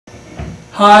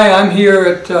Hi, I'm here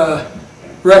at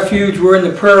Refuge. We're in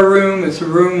the prayer room. It's a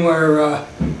room where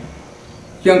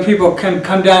young people can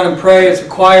come down and pray. It's a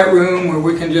quiet room where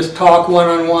we can just talk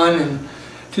one-on-one. And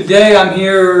today I'm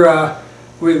here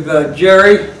with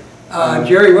Jerry.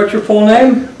 Jerry, what's your full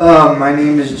name? My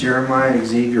name is Jeremiah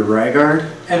Xavier Rygard.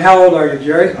 And how old are you,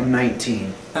 Jerry? I'm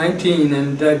 19. 19.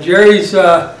 And Jerry's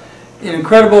an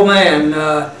incredible man.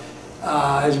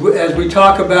 As we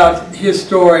talk about his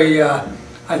story,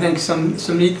 I think some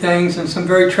neat things and some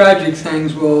very tragic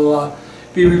things will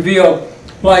be revealed.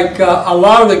 Like a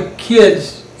lot of the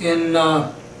kids in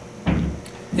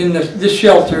this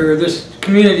shelter, this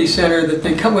community center, that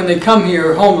when they come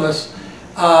here homeless.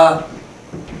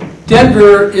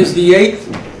 Denver is the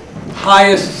 8th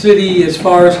highest city as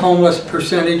far as homeless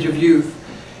percentage of youth.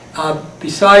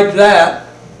 Besides that,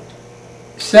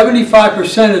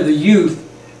 75% of the youth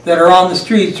that are on the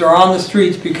streets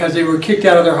because they were kicked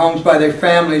out of their homes by their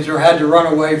families or had to run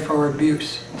away for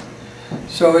abuse.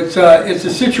 So it's a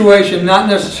situation not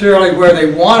necessarily where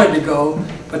they wanted to go,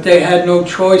 but they had no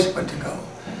choice but to go.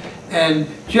 And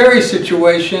Jerry's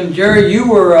situation, Jerry, you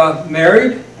were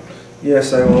married?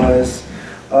 Yes, I was.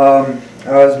 I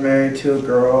was married to a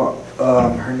girl.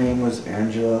 Her name was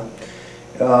Angela.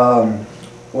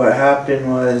 What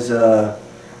happened was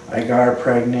I got her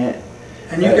pregnant.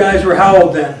 And you guys were how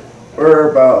old then?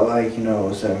 We're about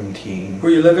 17. Were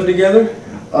you living together?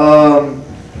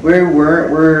 We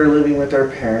weren't. We're living with our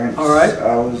parents. All right.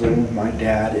 I was living with my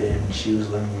dad, and she was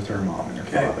living with her mom and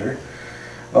her father.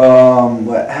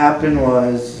 What happened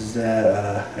was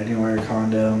that I didn't wear a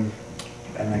condom,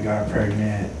 and I got her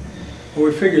pregnant. Well,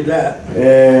 we figured that.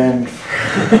 And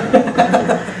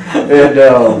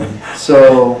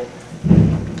so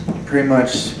pretty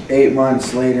much 8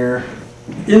 months later.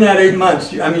 In that 8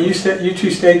 months, I mean, you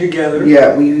two stayed together.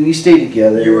 Yeah, we stayed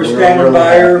together. You were standing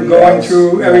by her, going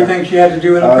through everything she had to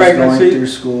do in the pregnancy. I was going through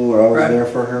school. I was there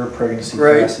for her pregnancy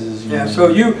classes. Yeah. So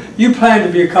you planned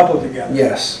to be a couple together.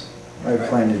 Yes, I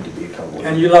planned to be a couple.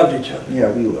 And you loved each other.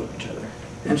 Yeah, we loved each other.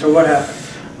 And so what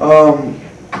happened?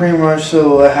 Pretty much.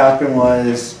 So what happened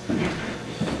was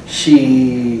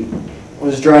she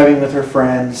was driving with her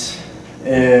friends,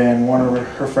 and one of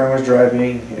her friend was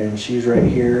driving, and she was right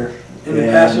here. In the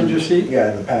passenger seat? Yeah,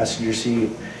 in the passenger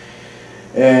seat.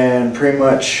 And pretty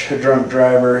much a drunk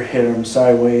driver hit him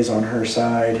sideways on her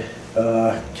side,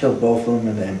 killed both of them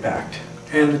in the impact.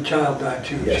 And the child died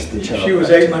too. Yes, the child She was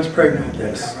died 8 months pregnant at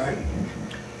that time, right?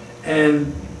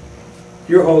 And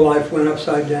your whole life went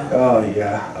upside down. Oh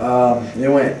yeah,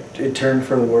 it turned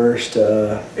for the worst.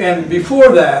 And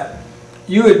before that,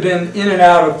 you had been in and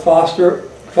out of foster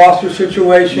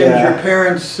situations. Yeah. Your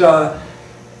parents,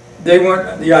 they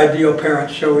weren't the ideal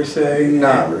parents, shall we say.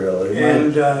 Not really.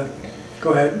 And go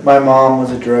ahead. My mom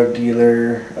was a drug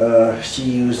dealer. She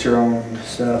used her own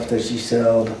stuff that she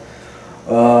sold.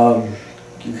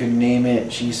 You can name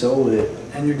it, she sold it.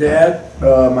 And your dad?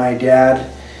 My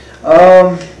dad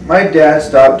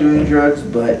stopped doing drugs,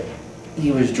 but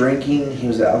he was drinking. He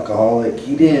was an alcoholic.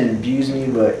 He didn't abuse me,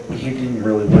 but he didn't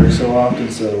really work so often,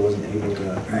 so I wasn't able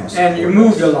to. And you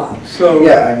moved a lot. So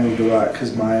yeah, I moved a lot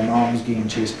because my mom was getting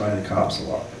chased by the cops a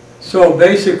lot. So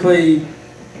basically,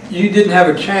 you didn't have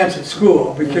a chance at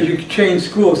school because you changed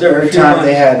schools every few months.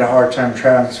 They had a hard time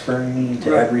transferring me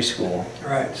to every school.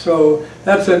 Right. So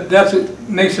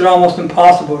makes it almost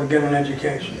impossible to get an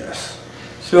education. Yes.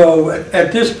 So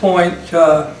at this point,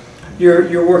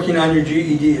 you're working on your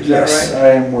GED. Is that right? Yes,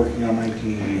 I am working on my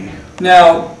GED.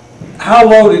 Now, how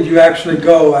low did you actually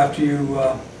go after you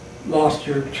lost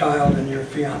your child and your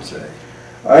fiance?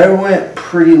 I went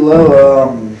pretty low.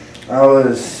 I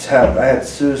had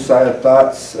suicidal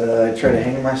thoughts. I tried to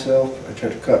hang myself. I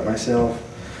tried to cut myself.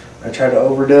 I tried to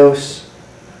overdose.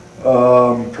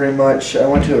 Pretty much, I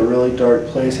went to a really dark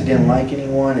place. I didn't like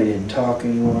anyone. I didn't talk to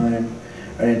anyone.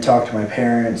 I didn't talk to my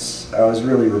parents. I was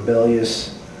really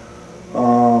rebellious.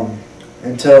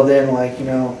 Until then,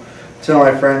 until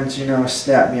my friends,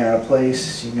 snapped me out of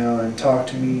place, and talked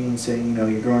to me and saying,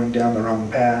 you're going down the wrong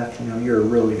path. You're a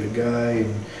really good guy,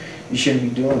 and you shouldn't be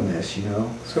doing this.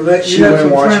 So that you had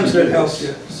some friends that helped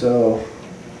you. So,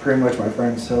 pretty much my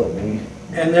friends helped me.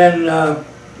 And then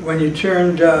when you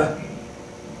turned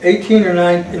 18 or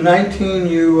 19,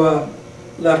 you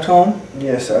left home?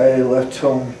 Yes, I left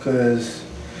home because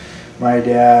my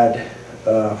dad,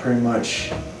 pretty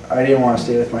much, I didn't want to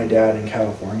stay with my dad in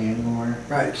California anymore.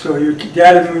 Right. So your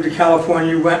dad had moved to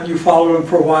California. You followed him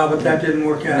for a while, but that didn't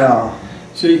work out. No.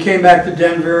 So you came back to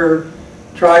Denver,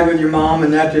 tried with your mom,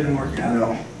 and that didn't work out.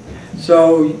 No.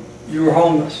 So you were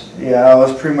homeless. Yeah, I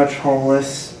was pretty much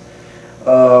homeless.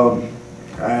 I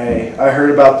heard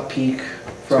about the Peak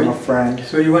from a friend.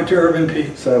 So you went to Urban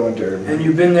Peak. So I went to Urban. And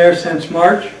you've been there since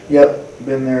March? Yep,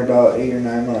 been there about 8 or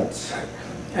 9 months.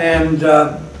 And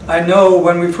I know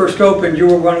when we first opened, you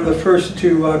were one of the first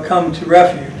to come to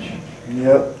Refuge.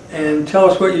 Yep. And tell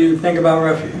us what you think about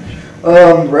Refuge.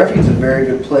 Refuge is a very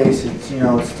good place. It's, you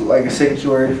know, it's like a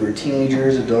sanctuary for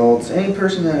teenagers, adults, any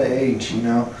person that age, you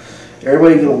know.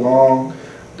 Everybody get along.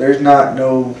 There's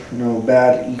no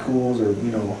bad equals or,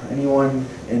 you know, anyone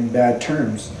in bad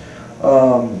terms.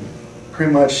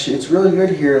 Pretty much, it's really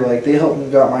good here. Like, they helped me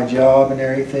got my job and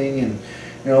everything, and,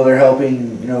 you know, they're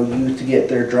helping, you know, youth to get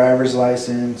their driver's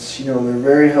license. You know, they're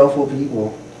very helpful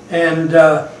people. And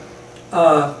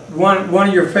one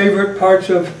of your favorite parts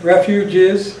of Refuge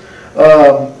is?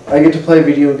 I get to play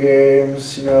video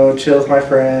games, you know, chill with my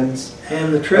friends.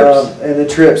 And the trips? And the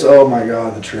trips, oh my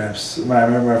God, the trips. When I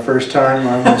remember my first time,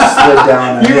 I almost slid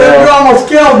down a You hill. almost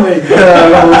killed me.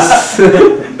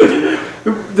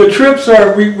 The trips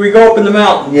are, we go up in the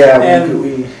mountains. Yeah, and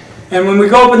when we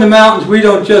go up in the mountains, we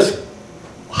don't just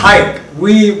hike.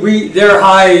 They're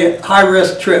high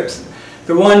risk trips.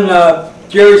 The one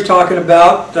Jerry's talking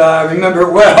about, I remember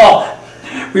it well.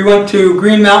 We went to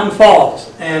Green Mountain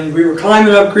Falls, and we were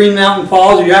climbing up Green Mountain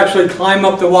Falls. You actually climb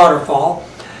up the waterfall,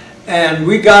 and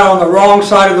we got on the wrong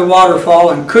side of the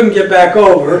waterfall and couldn't get back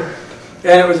over.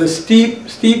 And it was a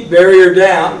steep barrier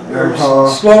down, or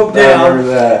slope down. I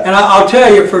remember that. And I'll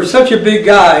tell you, for such a big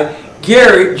guy,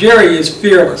 Jerry is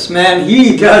fearless, man.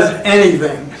 He does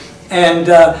anything. And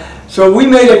so we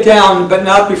made it down, but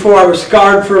not before I was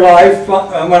scarred for life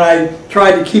when I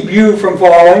tried to keep you from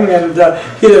falling and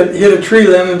hit a tree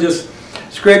limb and just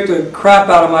scraped the crap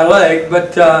out of my leg. But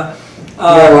you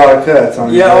got a lot of cuts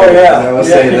on your leg. Yeah. I will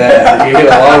say that. You hit a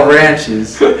lot of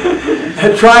branches.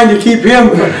 Trying to keep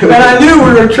him, and I knew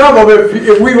we were in trouble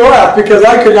if we left because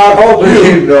I could not hold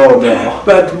you. No.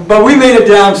 But we made it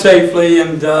down safely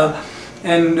and done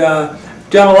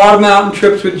a lot of mountain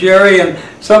trips with Jerry, and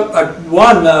the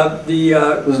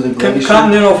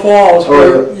Continental Falls,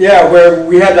 where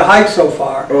we had to hike so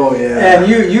far. Oh yeah. And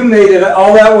you made it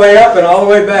all that way up and all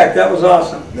the way back. That was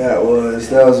awesome. That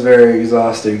was very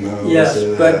exhausting though. Yes,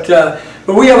 but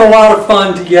we have a lot of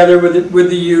fun together with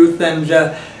the youth, and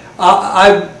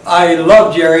I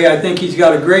love Jerry. I think he's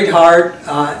got a great heart,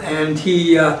 and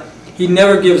he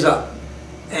never gives up,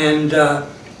 and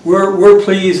we're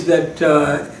pleased that.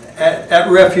 At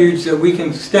Refuge that we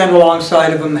can stand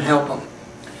alongside of them and help them.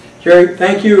 Jerry,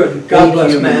 thank you, and God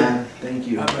bless, man. Thank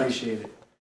you. I appreciate it.